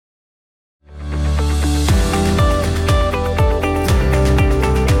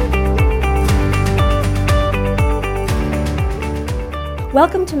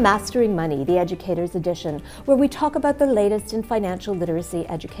Welcome to Mastering Money, the Educator's Edition, where we talk about the latest in financial literacy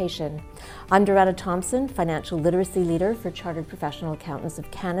education. I'm Doretta Thompson, Financial Literacy Leader for Chartered Professional Accountants of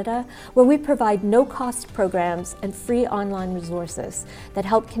Canada, where we provide no-cost programs and free online resources that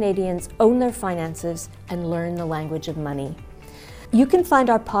help Canadians own their finances and learn the language of money. You can find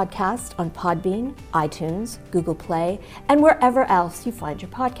our podcast on Podbean, iTunes, Google Play, and wherever else you find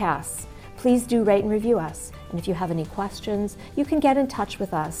your podcasts. Please do rate and review us. And if you have any questions, you can get in touch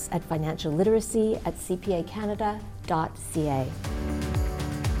with us at financialliteracy@cpacanada.ca.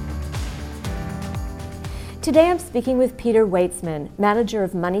 Today I'm speaking with Peter Weitzman, manager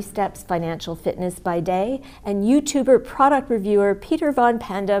of Money Steps Financial Fitness by day and YouTuber product reviewer Peter Von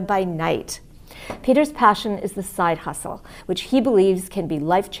Panda by night. Peter's passion is the side hustle, which he believes can be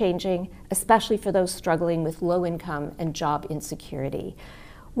life-changing, especially for those struggling with low income and job insecurity.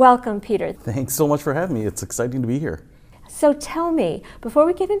 Welcome, Peter. Thanks so much for having me. It's exciting to be here. So tell me, before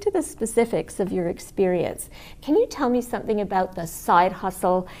we get into the specifics of your experience, can you tell me something about the side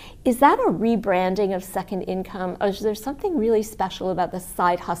hustle? Is that a rebranding of Second Income, or is there something really special about the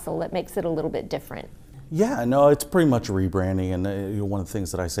side hustle that makes it a little bit different? Yeah, no, it's pretty much a rebranding, and one of the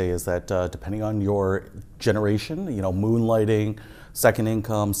things that I say is that depending on your generation, moonlighting, second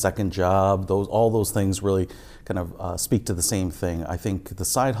income, second job, all those things really kind of speak to the same thing. I think the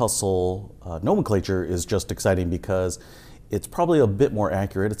side hustle nomenclature is just exciting because it's probably a bit more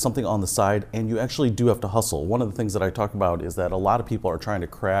accurate. It's something on the side, and you actually do have to hustle. One of the things that I talk about is that a lot of people are trying to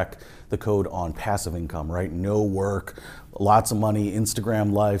crack the code on passive income, right? No work, lots of money,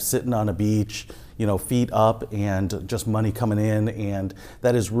 Instagram life, sitting on a beach, feet up and just money coming in, and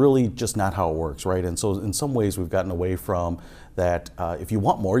that is really just not how it works, right? And so in some ways we've gotten away from that. If you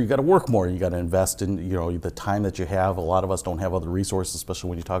want more, you got to work more. You got to invest in the time that you have. A lot of us don't have other resources, especially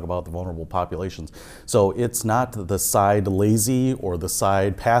when you talk about the vulnerable populations. So it's not the side lazy or the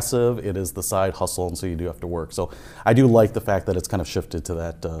side passive. It is the side hustle, and so you do have to work. So I do like the fact that it's kind of shifted to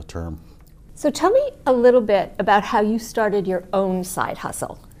that term. So tell me a little bit about how you started your own side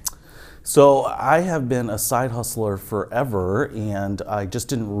hustle. So I have been a side hustler forever, and I just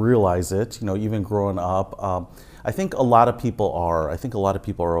didn't realize it, even growing up. I think a lot of people are. I think a lot of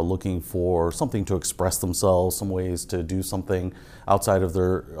people are looking for something to express themselves, some ways to do something outside of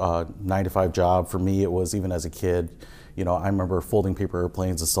their 9-to-5 job. For me, it was even as a kid. I remember folding paper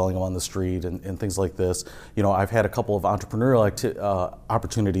airplanes and selling them on the street and things like this. I've had a couple of entrepreneurial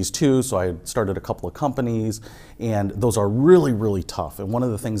opportunities too, so I started a couple of companies, and those are really, really tough. And one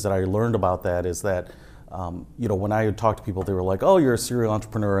of the things that I learned about that is that when I would talk to people, they were like, oh, you're a serial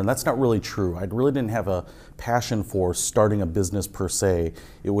entrepreneur, and that's not really true. I really didn't have a passion for starting a business per se.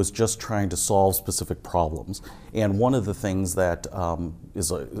 It was just trying to solve specific problems. And one of the things that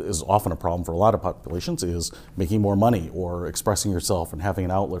is often a problem for a lot of populations is making more money or expressing yourself and having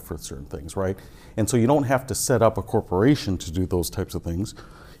an outlet for certain things, right? And so you don't have to set up a corporation to do those types of things.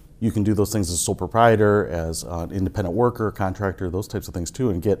 You can do those things as a sole proprietor, as an independent worker, contractor, those types of things too,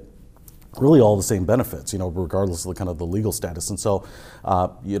 and get really all the same benefits, regardless of the kind of the legal status. And so,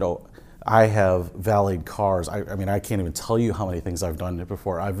 I have valeted cars. I can't even tell you how many things I've done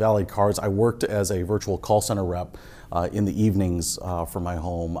before. I've valeted cars. I worked as a virtual call center rep in the evenings for my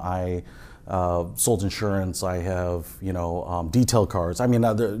home. I sold insurance. I have, detail cars.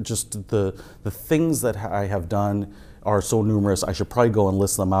 Just the things that I have done are so numerous. I should probably go and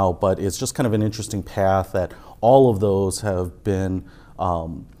list them out, but it's just kind of an interesting path that all of those have been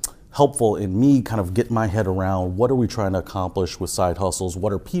helpful in me kind of getting my head around what are we trying to accomplish with side hustles,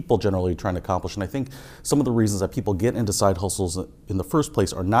 what are people generally trying to accomplish. And I think some of the reasons that people get into side hustles in the first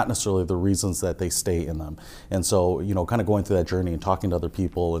place are not necessarily the reasons that they stay in them. And so, kind of going through that journey and talking to other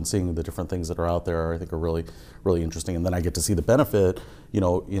people and seeing the different things that are out there, I think are really, really interesting. And then I get to see the benefit,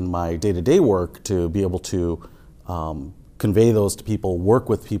 in my day-to-day work to be able to convey those to people, work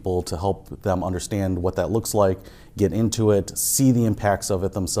with people to help them understand what that looks like, get into it, see the impacts of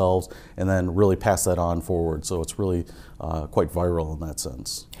it themselves, and then really pass that on forward. So it's really quite viral in that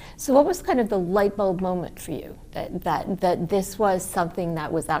sense. So what was kind of the light bulb moment for you that this was something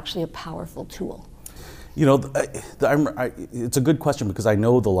that was actually a powerful tool? It's a good question because I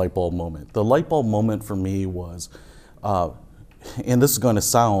know the light bulb moment. The light bulb moment for me was, and this is going to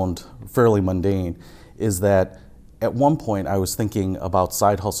sound fairly mundane, is that at one point, I was thinking about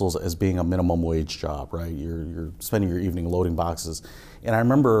side hustles as being a minimum wage job, right? You're spending your evening loading boxes. And I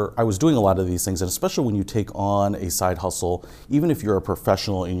remember I was doing a lot of these things, and especially when you take on a side hustle, even if you're a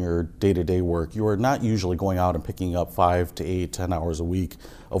professional in your day-to-day work, you are not usually going out and picking up 5 to 8, 10 hours a week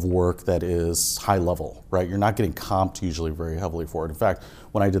of work that is high level, right? You're not getting comped usually very heavily for it. In fact,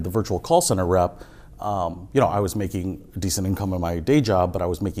 when I did the virtual call center rep, I was making a decent income in my day job, but I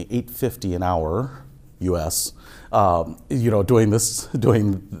was making $8.50 an hour US,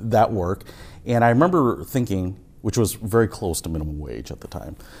 doing that work. And I remember thinking, which was very close to minimum wage at the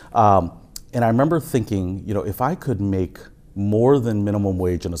time. And I remember thinking, if I could make more than minimum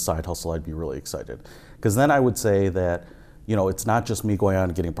wage in a side hustle, I'd be really excited. Because then I would say that, it's not just me going out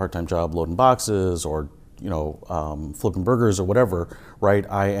and getting a part-time job loading boxes or, flipping burgers or whatever, right?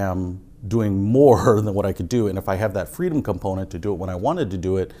 I am doing more than what I could do. And if I have that freedom component to do it when I wanted to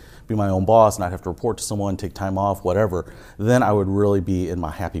do it, be my own boss, not have to report to someone, take time off, whatever, then I would really be in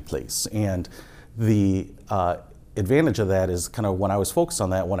my happy place. And the advantage of that is kind of when I was focused on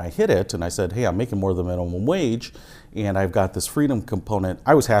that, when I hit it and I said, hey, I'm making more than minimum wage and I've got this freedom component,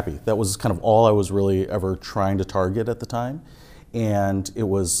 I was happy. That was kind of all I was really ever trying to target at the time. And it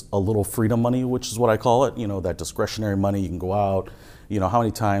was a little freedom money, which is what I call it, that discretionary money. You can go out. How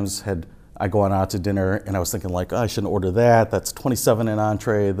many times had I gone out to dinner and I was thinking like, I shouldn't order that. That's 27 an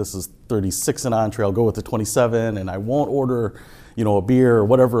entree. This is 36 an entree. I'll go with the 27 and I won't order, a beer or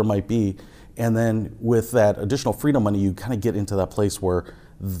whatever it might be. And then with that additional freedom money, you kind of get into that place where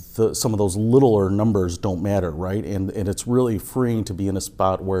some of those littler numbers don't matter, right? And it's really freeing to be in a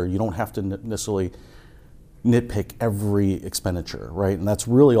spot where you don't have to necessarily nitpick every expenditure, right? And that's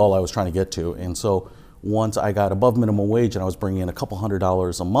really all I was trying to get to. And so once I got above minimum wage and I was bringing in a couple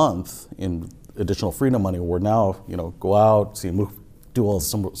 $100s a month in additional freedom money, where now, go out, see a movie, do all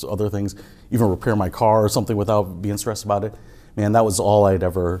some other things, even repair my car or something without being stressed about it. Man, that was all I'd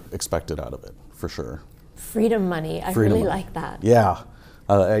ever expected out of it, for sure. Freedom money, I really like that. Yeah.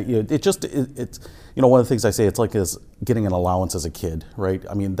 It's one of the things I say, it's like getting an allowance as a kid, right?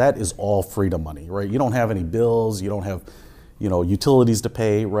 I mean, that is all freedom money, right? You don't have any bills, you don't have, utilities to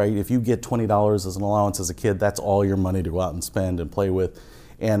pay, right? If you get $20 as an allowance as a kid, that's all your money to go out and spend and play with.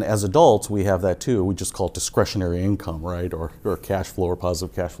 And as adults, we have that too. We just call it discretionary income, right? Or cash flow or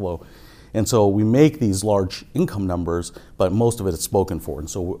positive cash flow. And so we make these large income numbers, but most of it is spoken for. And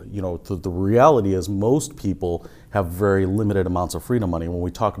so, the reality is most people have very limited amounts of freedom money. When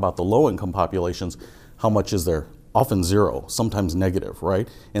we talk about the low income populations, how much is there? Often zero, sometimes negative, right?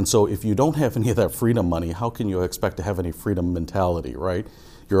 And so if you don't have any of that freedom money, how can you expect to have any freedom mentality, right?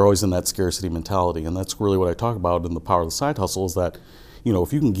 You're always in that scarcity mentality. And that's really what I talk about in the Power of the Side Hustle is that,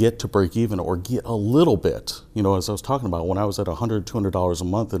 if you can get to break even or get a little bit, as I was talking about, when I was at $100, $200 a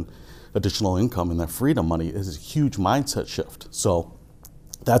month and additional income and that freedom money is a huge mindset shift. So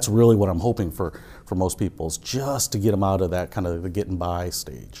that's really what I'm hoping for most people is just to get them out of that kind of the getting by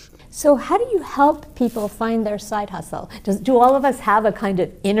stage. So how do you help people find their side hustle? Do all of us have a kind of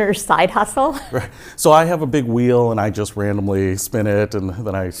inner side hustle? Right. So I have a big wheel and I just randomly spin it and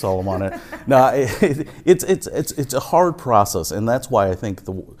then I sell them on it. No, it's a hard process, and that's why I think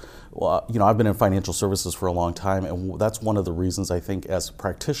I've been in financial services for a long time, and that's one of the reasons I think as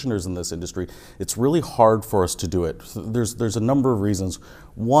practitioners in this industry, it's really hard for us to do it. There's a number of reasons.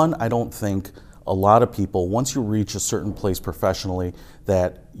 One, I don't think a lot of people, once you reach a certain place professionally,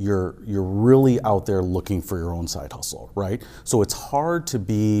 that you're really out there looking for your own side hustle, right? So it's hard to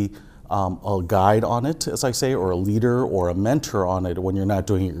be a guide on it, as I say, or a leader or a mentor on it when you're not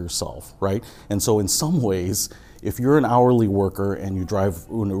doing it yourself, right? And so in some ways, if you're an hourly worker and you drive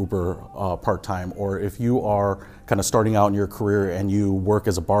an Uber part-time, or if you are kind of starting out in your career and you work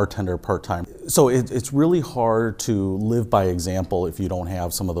as a bartender part-time, so it's really hard to live by example if you don't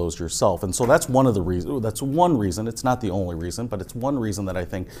have some of those yourself. And so that's one of the reasons. That's one reason. It's not the only reason, but it's one reason that I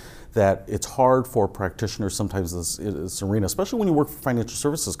think that it's hard for practitioners sometimes in this arena, especially when you work for financial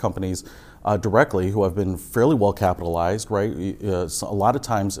services companies directly, who have been fairly well capitalized, right? So a lot of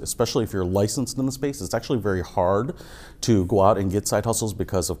times, especially if you're licensed in the space, it's actually very hard to go out and get side hustles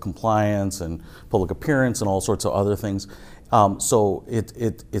because of compliance and public appearance and all sorts of other things. So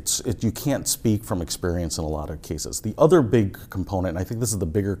you can't speak from experience in a lot of cases. The other big component, and I think this is the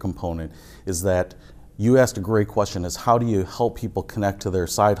bigger component, is that you asked a great question, is how do you help people connect to their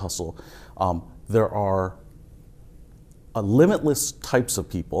side hustle? There are limitless types of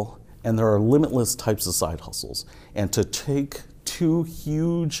people, and there are limitless types of side hustles. And to take two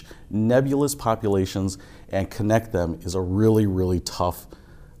huge nebulous populations and connect them is a really, really tough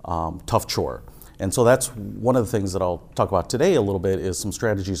chore. And so that's one of the things that I'll talk about today a little bit, is some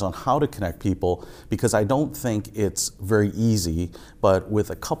strategies on how to connect people, because I don't think it's very easy, but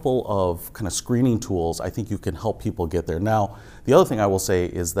with a couple of kind of screening tools, I think you can help people get there. Now, the other thing I will say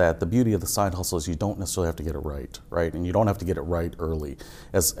is that the beauty of the side hustle is you don't necessarily have to get it right? And you don't have to get it right early.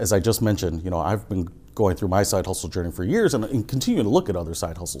 As I just mentioned, I've been going through my side hustle journey for years and continue to look at other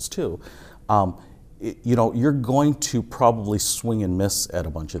side hustles too. you're going to probably swing and miss at a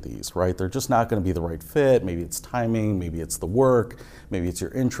bunch of these, right? They're just not going to be the right fit. Maybe it's timing, maybe it's the work, maybe it's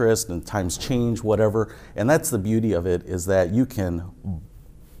your interest, and times change, whatever. And that's the beauty of it, is that you can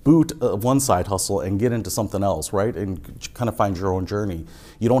boot one side hustle and get into something else, right? And kind of find your own journey.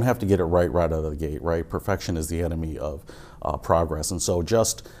 You don't have to get it right out of the gate, right? Perfection is the enemy of progress. And so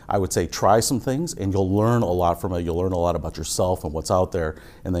just, I would say, try some things and you'll learn a lot from it. You'll learn a lot about yourself and what's out there.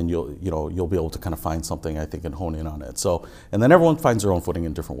 And then you'll be able to kind of find something, I think, and hone in on it. So, and then everyone finds their own footing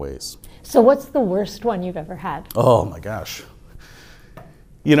in different ways. So what's the worst one you've ever had? Oh my gosh.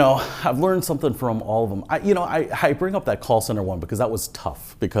 I've learned something from all of them. I bring up that call center one because that was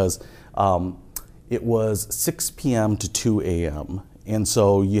tough, because it was 6 p.m. to 2 a.m. And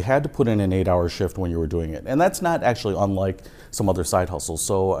so you had to put in an 8-hour shift when you were doing it. And that's not actually unlike some other side hustles.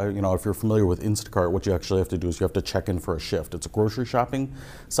 So, if you're familiar with Instacart, what you actually have to do is you have to check in for a shift. It's a grocery shopping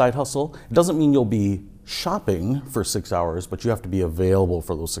side hustle. It doesn't mean you'll be shopping for 6 hours, but you have to be available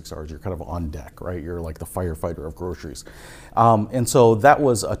for those 6 hours. You're kind of on deck, right? You're like the firefighter of groceries. And so that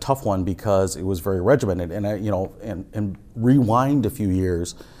was a tough one because it was very regimented. And, and rewind a few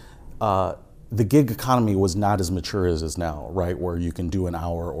years, the gig economy was not as mature as it is now, right? Where you can do an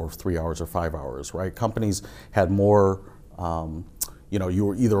hour or 3 hours or 5 hours, right? Companies had more, you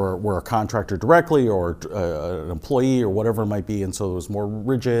were a contractor directly or an employee or whatever it might be, and so it was more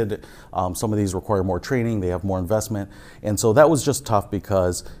rigid. Some of these require more training, they have more investment. And so that was just tough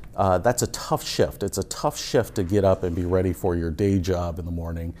because that's a tough shift. It's a tough shift to get up and be ready for your day job in the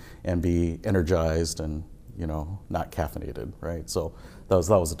morning and be energized and, not caffeinated, right? So that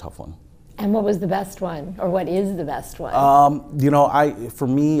was a tough one. And what was the best one, or what is the best one? For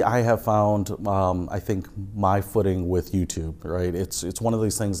me, I have found, I think, my footing with YouTube, right? It's one of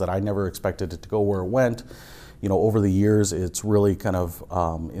these things that I never expected it to go where it went. Over the years, it's really kind of,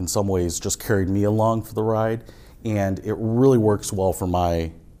 in some ways, just carried me along for the ride, and it really works well for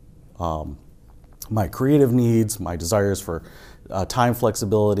my creative needs, my desires for time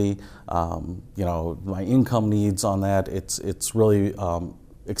flexibility, my income needs on that. It's really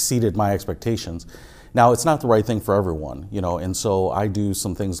exceeded my expectations. Now, it's not the right thing for everyone, and so I do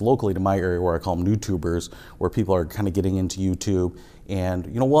some things locally to my area where I call them NewTubers, where people are kind of getting into YouTube, and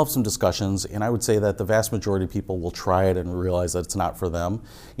we'll have some discussions, and I would say that the vast majority of people will try it and realize that it's not for them.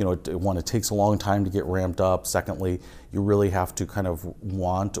 One, it takes a long time to get ramped up. Secondly, you really have to kind of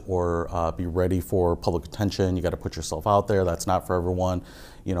want or be ready for public attention. You got to put yourself out there. That's not for everyone.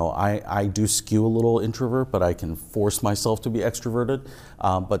 I do skew a little introvert, but I can force myself to be extroverted.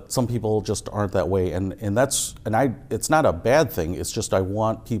 But some people just aren't that way, and it's not a bad thing. It's just I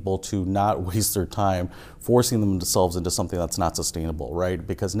want people to not waste their time forcing themselves into something that's not sustainable, right?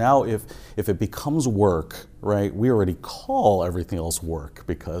 Because now if it becomes work, right, we already call everything else work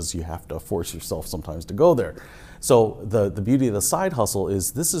because you have to force yourself sometimes to go there. So the beauty of the side hustle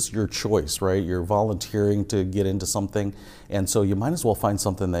is this is your choice, right? You're volunteering to get into something, and so you might as well find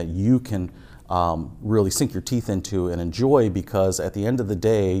something that you can really sink your teeth into and enjoy, because at the end of the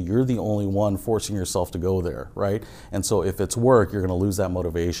day, you're the only one forcing yourself to go there, right? And so if it's work, you're going to lose that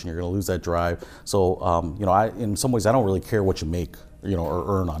motivation, you're going to lose that drive. So, in some ways, I don't really care what you make,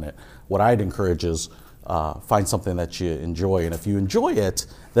 or earn on it. What I'd encourage is find something that you enjoy, and if you enjoy it,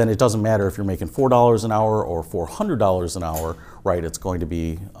 then it doesn't matter if you're making $4 an hour or $400 an hour, right? It's going to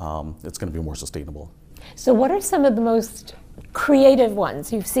be more sustainable. So what are some of the most creative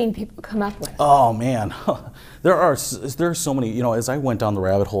ones you've seen people come up with? Oh man, there's so many. As I went down the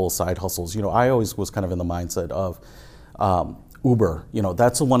rabbit hole of side hustles, I always was kind of in the mindset of Uber.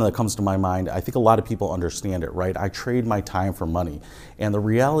 That's the one that comes to my mind. I think a lot of people understand it, right? I trade my time for money, and the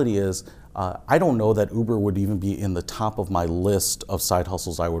reality is, I don't know that Uber would even be in the top of my list of side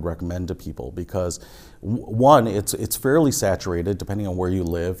hustles I would recommend to people, because one, it's fairly saturated depending on where you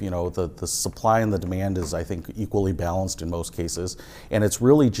live. The supply and the demand is, I think, equally balanced in most cases, and it's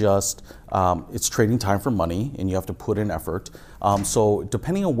really just it's trading time for money, and you have to put in effort. So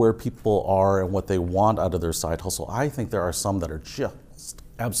depending on where people are and what they want out of their side hustle, I think there are some that are just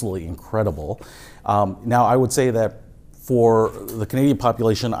absolutely incredible. Now, I would say that for the Canadian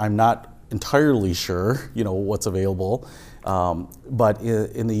population, I'm not entirely sure, what's available. But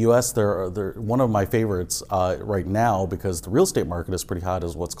in the U.S., they're one of my favorites right now, because the real estate market is pretty hot,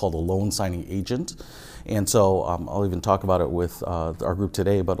 is what's called a loan signing agent. And so I'll even talk about it with our group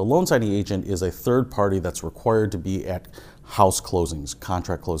today. But a loan signing agent is a third party that's required to be at house closings,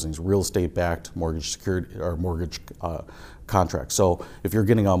 contract closings, real estate backed mortgage security or mortgage contract. So if you're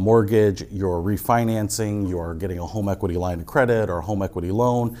getting a mortgage, you're refinancing, you're getting a home equity line of credit or a home equity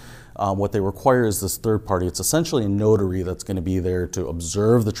loan, what they require is this third party. It's essentially a notary that's going to be there to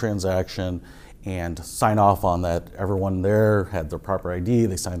observe the transaction and sign off on that everyone there had their proper ID,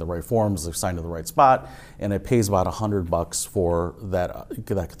 they signed the right forms, they signed to the right spot, and it pays about $100 for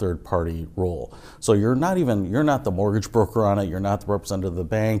that third party role. So you're not the mortgage broker on it, you're not the representative of the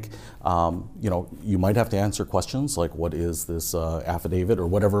bank. You might have to answer questions like what is this affidavit or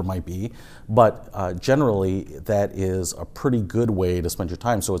whatever it might be, but generally that is a pretty good way to spend your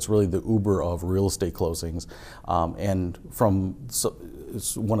time. So it's really the Uber of real estate closings.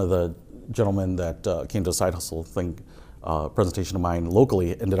 It's one of the gentlemen that came to a side hustle presentation of mine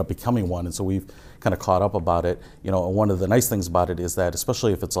locally ended up becoming one, and so we've kind of caught up about it. And one of the nice things about it is that,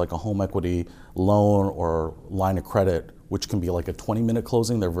 especially if it's like a home equity loan or line of credit, which can be like a 20-minute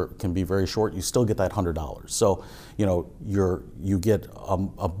closing, can be very short, you still get that $100. So you get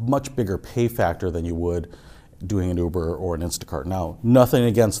a much bigger pay factor than you would doing an Uber or an Instacart. Now, nothing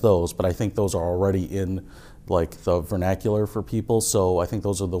against those, but I think those are already in like the vernacular for people. So I think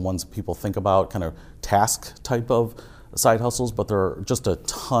those are the ones people think about, kind of task type of side hustles, but there are just a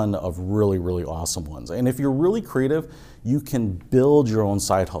ton of really, really awesome ones. And if you're really creative, you can build your own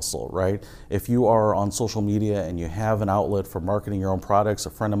side hustle, right? If you are on social media and you have an outlet for marketing your own products,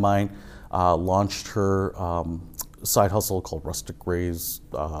 a friend of mine launched her side hustle called Rustic Gray's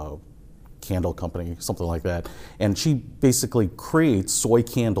Candle Company, something like that. And she basically creates soy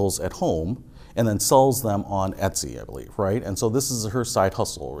candles at home and then sells them on Etsy, I believe, right? And so this is her side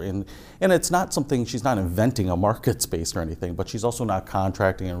hustle. And it's not something, she's not inventing a market space or anything, but she's also not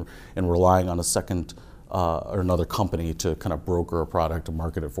contracting and relying on a second or another company to kind of broker a product and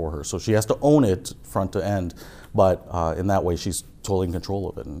market it for her. So she has to own it front to end, but in that way she's totally in control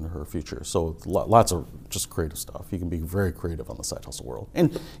of it in her future. So lots of just creative stuff. You can be very creative on the side hustle world.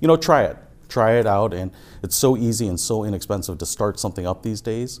 And try it. Try it out, and it's so easy and so inexpensive to start something up these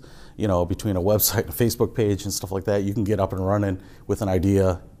days. Between a website, a Facebook page, and stuff like that, you can get up and running with an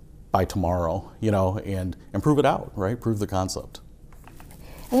idea by tomorrow, and prove it out, right? Prove the concept.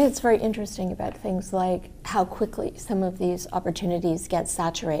 I think it's very interesting about things like how quickly some of these opportunities get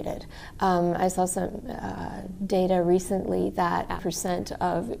saturated. I saw some data recently that %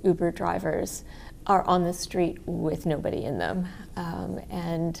 of Uber drivers are on the street with nobody in them,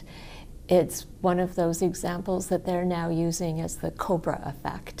 and it's one of those examples that they're now using as the Cobra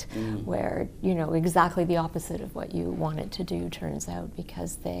effect, where exactly the opposite of what you want it to do turns out,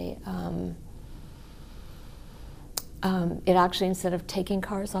 because they it actually, instead of taking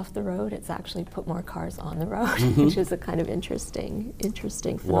cars off the road, it's actually put more cars on the road, which is a kind of interesting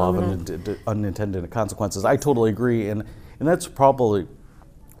phenomenon. Law of unintended consequences. I totally agree, and that's probably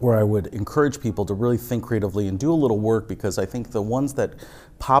where I would encourage people to really think creatively and do a little work, because I think the ones that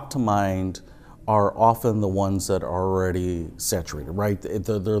pop to mind are often the ones that are already saturated, right?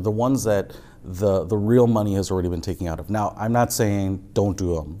 They're the ones that the real money has already been taken out of. Now, I'm not saying don't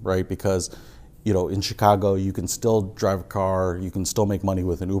do them, right? Because in Chicago, you can still drive a car, you can still make money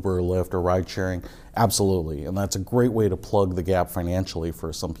with an Uber or Lyft or ride sharing, absolutely. And that's a great way to plug the gap financially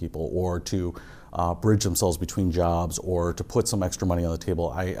for some people, or to bridge themselves between jobs, or to put some extra money on the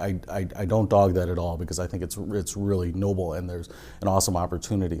table. I don't dog that at all, because I think it's really noble, and there's an awesome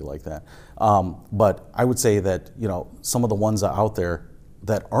opportunity like that. But I would say that some of the ones out there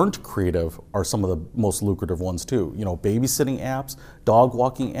that aren't creative are some of the most lucrative ones too. Babysitting apps, dog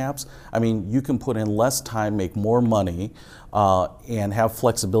walking apps. I mean, you can put in less time, make more money, and have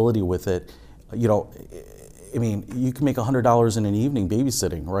flexibility with it. I mean, you can make $100 in an evening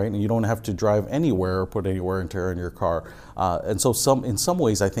babysitting, right? And you don't have to drive anywhere or put any wear and tear in your car. And so in some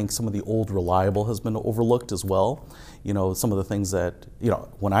ways, I think some of the old reliable has been overlooked as well. Some of the things that,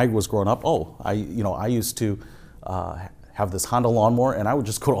 when I was growing up, I used to have this Honda lawnmower, and I would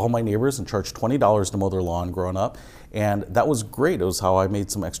just go to all my neighbors and charge $20 to mow their lawn growing up. And that was great. It was how I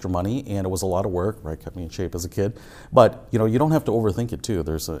made some extra money, and it was a lot of work, right? Kept me in shape as a kid. But you don't have to overthink it too.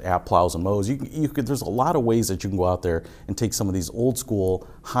 There's an app, Plows and Mows. There's a lot of ways that you can go out there and take some of these old school,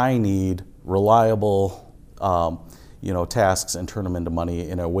 high need, reliable, tasks and turn them into money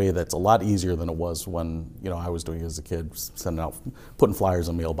in a way that's a lot easier than it was when I was doing it as a kid, sending out, putting flyers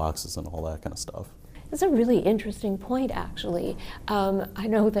in mailboxes and all that kind of stuff. That's a really interesting point, actually. I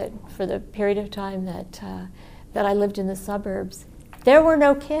know that for the period of time that I lived in the suburbs, there were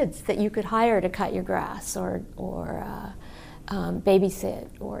no kids that you could hire to cut your grass or babysit,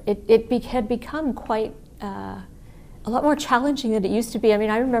 or it had become quite a lot more challenging than it used to be. I mean,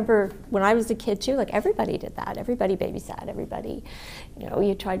 I remember when I was a kid too, like everybody did that. Everybody babysat. Everybody,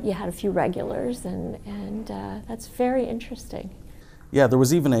 you had a few regulars, and that's very interesting. Yeah, there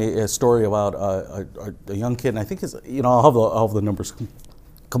was even a story about a young kid, and I think I'll have the numbers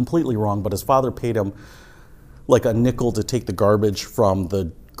completely wrong, but his father paid him like a nickel to take the garbage from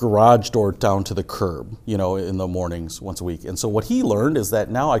the garage door down to the curb, in the mornings once a week. And so what he learned is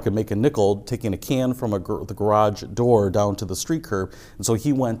that now I could make a nickel taking a can from the garage door down to the street curb. And so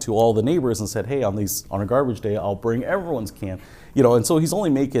he went to all the neighbors and said, hey, on a garbage day, I'll bring everyone's can. And so he's only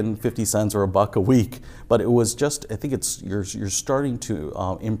making 50 cents or $1 a week. But it was just, I think you're starting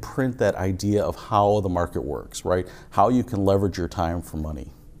to imprint that idea of how the market works, right? How you can leverage your time for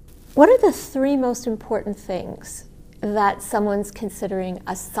money. What are the 3 most important things that someone's considering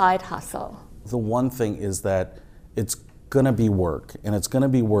a side hustle? The one thing is that it's going to be work, and it's going to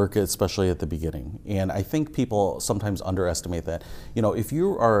be work especially at the beginning. And I think people sometimes underestimate that. If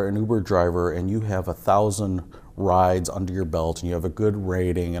you are an Uber driver and you have 1,000 rides under your belt and you have a good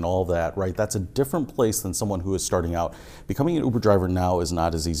rating and all that, right? That's a different place than someone who is starting out. Becoming an Uber driver now is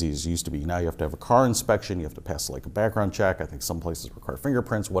not as easy as it used to be. Now you have to have a car inspection, you have to pass like a background check. I think some places require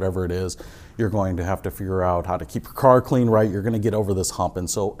fingerprints, whatever it is. You're going to have to figure out how to keep your car clean, right? You're going to get over this hump. And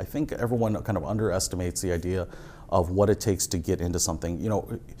so I think everyone kind of underestimates the idea of what it takes to get into something.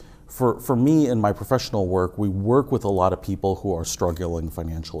 For me in my professional work, we work with a lot of people who are struggling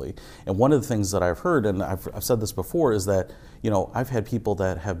financially. And one of the things that I've heard, and I've said this before, is that I've had people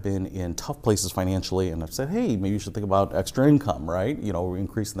that have been in tough places financially, and I've said, hey, maybe you should think about extra income, right?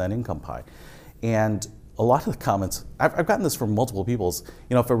 Increasing that income pie. And a lot of the comments, I've gotten this from multiple people, is,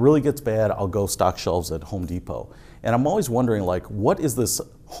 if it really gets bad, I'll go stock shelves at Home Depot. And I'm always wondering, what is this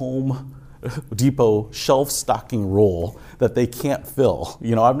Home Depot shelf stocking role that they can't fill?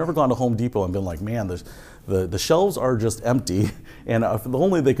 I've never gone to Home Depot and been like, man, the shelves are just empty, and if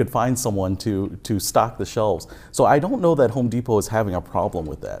only they could find someone to stock the shelves. So I don't know that Home Depot is having a problem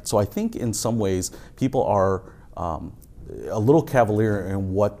with that. So I think in some ways people are a little cavalier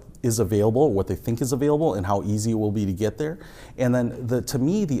in what is available, what they think is available, and how easy it will be to get there. And then to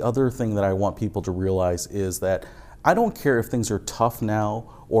me, the other thing that I want people to realize is that I don't care if things are tough now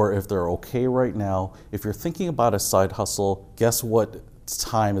or if they're okay right now. If you're thinking about a side hustle, guess what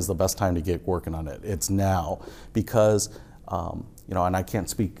time is the best time to get working on it? It's now, because and I can't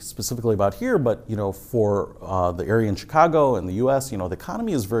speak specifically about here, but for the area in Chicago and the U.S., the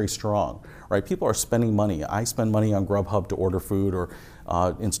economy is very strong, right? People are spending money. I spend money on Grubhub to order food or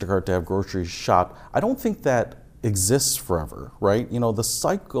Instacart to have groceries shopped. I don't think that exists forever, right? The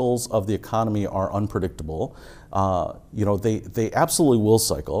cycles of the economy are unpredictable. They absolutely will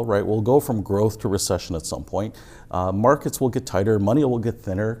cycle, right? We'll go from growth to recession at some point. Markets will get tighter, money will get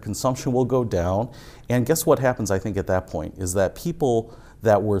thinner, consumption will go down. And guess what happens, I think, at that point is that people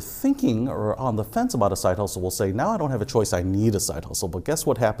that were thinking or on the fence about a side hustle will say, now I don't have a choice, I need a side hustle. But guess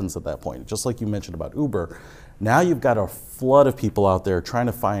what happens at that point? Just like you mentioned about Uber, now you've got a flood of people out there trying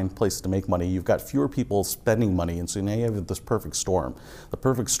to find places to make money. You've got fewer people spending money, and so now you have this perfect storm. The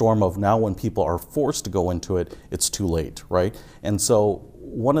perfect storm of now when people are forced to go into it, it's too late, right? And so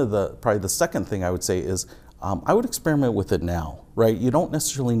probably the second thing I would say is, I would experiment with it now, right? You don't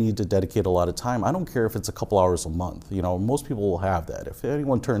necessarily need to dedicate a lot of time. I don't care if it's a couple hours a month. Most people will have that. If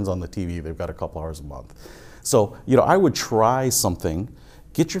anyone turns on the TV, they've got a couple hours a month. So, I would try something,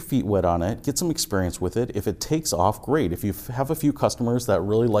 get your feet wet on it, get some experience with it. If it takes off, great. If you have a few customers that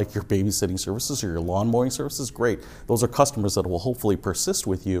really like your babysitting services or your lawn mowing services, great. Those are customers that will hopefully persist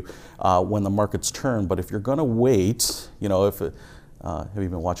with you when the markets turn. But if you're gonna wait, have you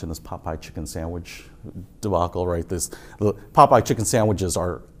been watching this Popeye chicken sandwich debacle, right? The Popeye chicken sandwiches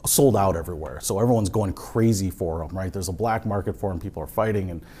are sold out everywhere, so everyone's going crazy for them, right? There's a black market for them. People are fighting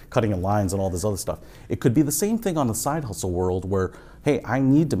and cutting in lines and all this other stuff. It could be the same thing on the side hustle world where, hey, I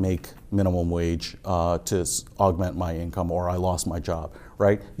need to make minimum wage to augment my income, or I lost my job,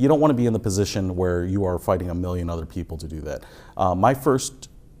 right? You don't want to be in the position where you are fighting a million other people to do that. My first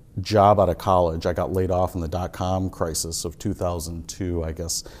job out of college, I got laid off in the dot-com crisis of 2002, I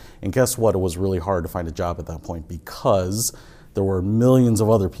guess. And guess what? It was really hard to find a job at that point because there were millions of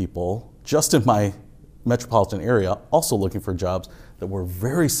other people just in my metropolitan area also looking for jobs that were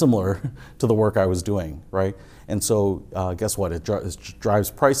very similar to the work I was doing, right? And so guess what? It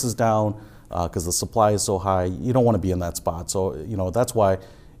drives prices down because the supply is so high. You don't want to be in that spot. So, that's why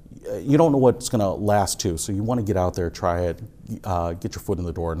you don't know what's going to last too. So you want to get out there, try it, get your foot in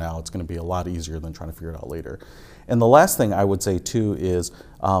the door now. It's going to be a lot easier than trying to figure it out later. And the last thing I would say too is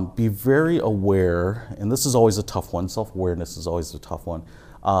be very aware, and this is always a tough one, self-awareness is always a tough one,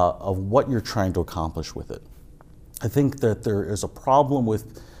 of what you're trying to accomplish with it. I think that there is a problem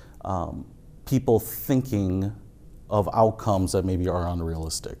with people thinking of outcomes that maybe are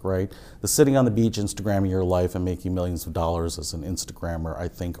unrealistic, right? The sitting on the beach, Instagramming your life and making millions of dollars as an Instagrammer, I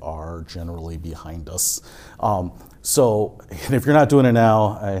think are generally behind us. And if you're not doing it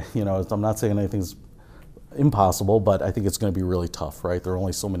now, I'm not saying anything's impossible, but I think it's going to be really tough, right? There are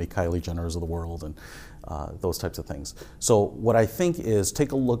only so many Kylie Jenners of the world and those types of things. So what I think is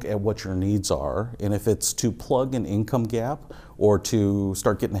take a look at what your needs are, and if it's to plug an income gap or to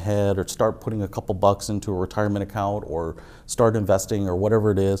start getting ahead or start putting a couple bucks into a retirement account or start investing or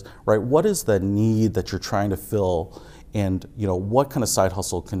whatever it is, right? What is the need that you're trying to fill, and what kind of side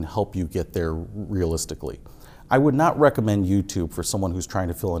hustle can help you get there realistically? I would not recommend YouTube for someone who's trying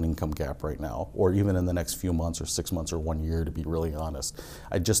to fill an income gap right now, or even in the next few months or 6 months or 1 year, to be really honest.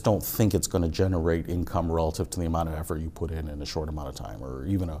 I just don't think it's going to generate income relative to the amount of effort you put in a short amount of time, or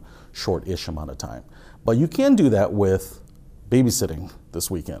even a short-ish amount of time. But you can do that with babysitting this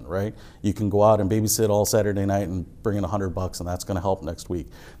weekend, right? You can go out and babysit all Saturday night and bring in $100, and that's going to help next week.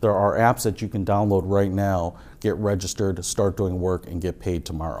 There are apps that you can download right now, get registered, start doing work, and get paid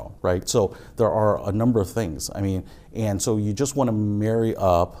tomorrow, right? So there are a number of things. And so you just want to marry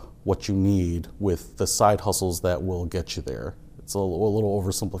up what you need with the side hustles that will get you there. It's a little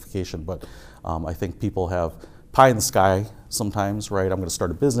oversimplification, but I think people have pie in the sky sometimes, right? I'm going to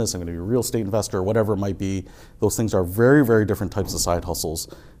start a business, I'm going to be a real estate investor, whatever it might be. Those things are very, very different types of side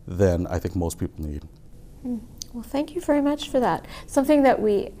hustles than I think most people need. Well, thank you very much for that. Something that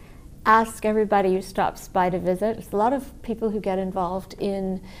we ask everybody who stops by to visit, there's a lot of people who get involved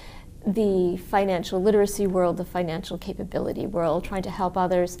in the financial literacy world, the financial capability world, trying to help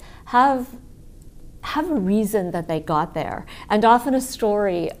others have a reason that they got there, and often a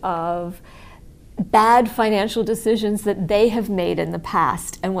story of bad financial decisions that they have made in the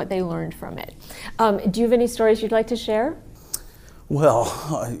past and what they learned from it. Do you have any stories you'd like to share?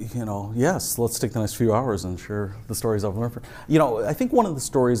 Well, yes, let's take the next few hours and share the stories I've learned. I think one of the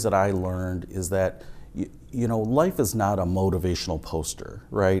stories that I learned is that, life is not a motivational poster,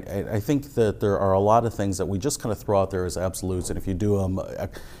 right? I think that there are a lot of things that we just kind of throw out there as absolutes, and if you do them,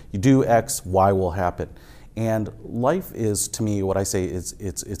 you do X, Y will happen. And life is, to me, what I say is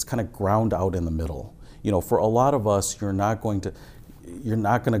it's kind of ground out in the middle. For a lot of us, you're not going to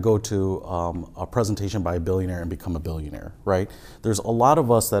go to a presentation by a billionaire and become a billionaire, right? There's a lot of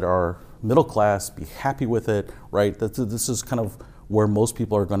us that are middle class, be happy with it, right? This is kind of where most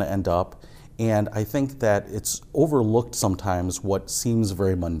people are going to end up. And I think that it's overlooked sometimes what seems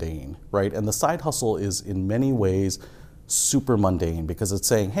very mundane, right? And the side hustle is in many ways super mundane, because it's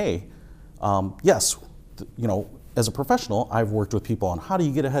saying, hey, yes, as a professional, I've worked with people on how do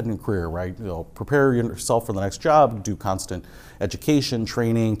you get ahead in your career, right? Prepare yourself for the next job, do constant education,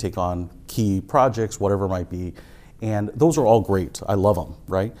 training, take on key projects, whatever it might be. And those are all great. I love them,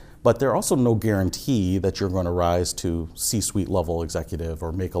 right? But they're also no guarantee that you're going to rise to C-suite level executive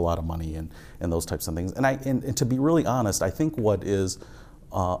or make a lot of money and those types of things. And to be really honest, I think what is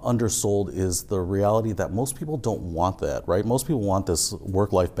undersold is the reality that most people don't want that, right? Most people want this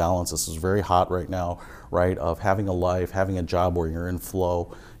work-life balance. This is very hot right now, right? Of having a life, having a job where you're in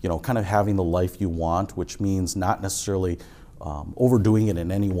flow, kind of having the life you want, which means not necessarily overdoing it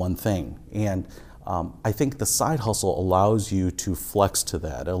in any one thing. And I think the side hustle allows you to flex to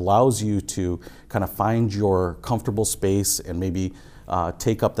that. It allows you to kind of find your comfortable space and maybe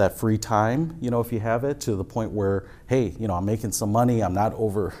take up that free time, if you have it, to the point where, hey, I'm making some money, I'm not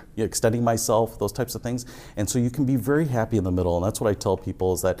extending myself, those types of things. And so you can be very happy in the middle. And that's what I tell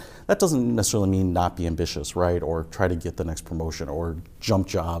people, is that doesn't necessarily mean not be ambitious, right? Or try to get the next promotion or jump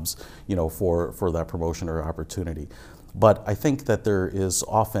jobs, for that promotion or opportunity. But I think that there is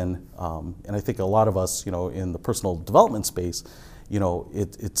often, and I think a lot of us, in the personal development space,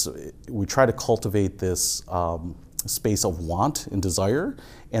 we try to cultivate this space of want and desire,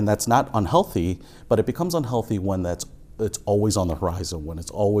 and that's not unhealthy, but it becomes unhealthy when it's always on the horizon, when it's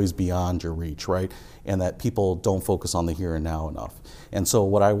always beyond your reach, right? And that people don't focus on the here and now enough. And so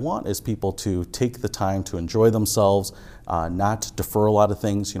what I want is people to take the time to enjoy themselves, not defer a lot of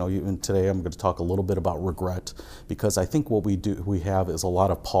things. Even today I'm going to talk a little bit about regret, because I think what we have is a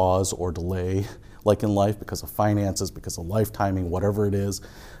lot of pause or delay, like in life, because of finances, because of life timing, whatever it is.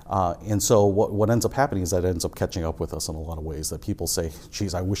 And so what ends up happening is that it ends up catching up with us in a lot of ways, that people say,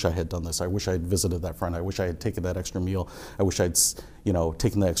 geez, I wish I had done this. I wish I had visited that friend. I wish I had taken that extra meal. I wish I'd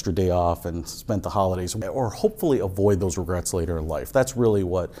taken the extra day off and spent the holidays, or hopefully avoid those regrets later in life. That's really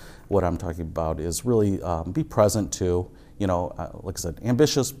what I'm talking about, is really be present too. Like I said,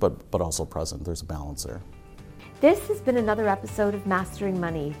 ambitious, but also present. There's a balance there. This has been another episode of Mastering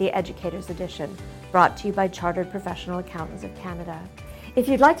Money, the Educator's Edition, brought to you by Chartered Professional Accountants of Canada. If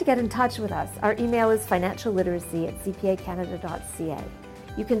you'd like to get in touch with us, our email is financialliteracy@cpacanada.ca.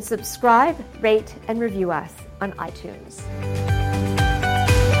 You can subscribe, rate, and review us on iTunes.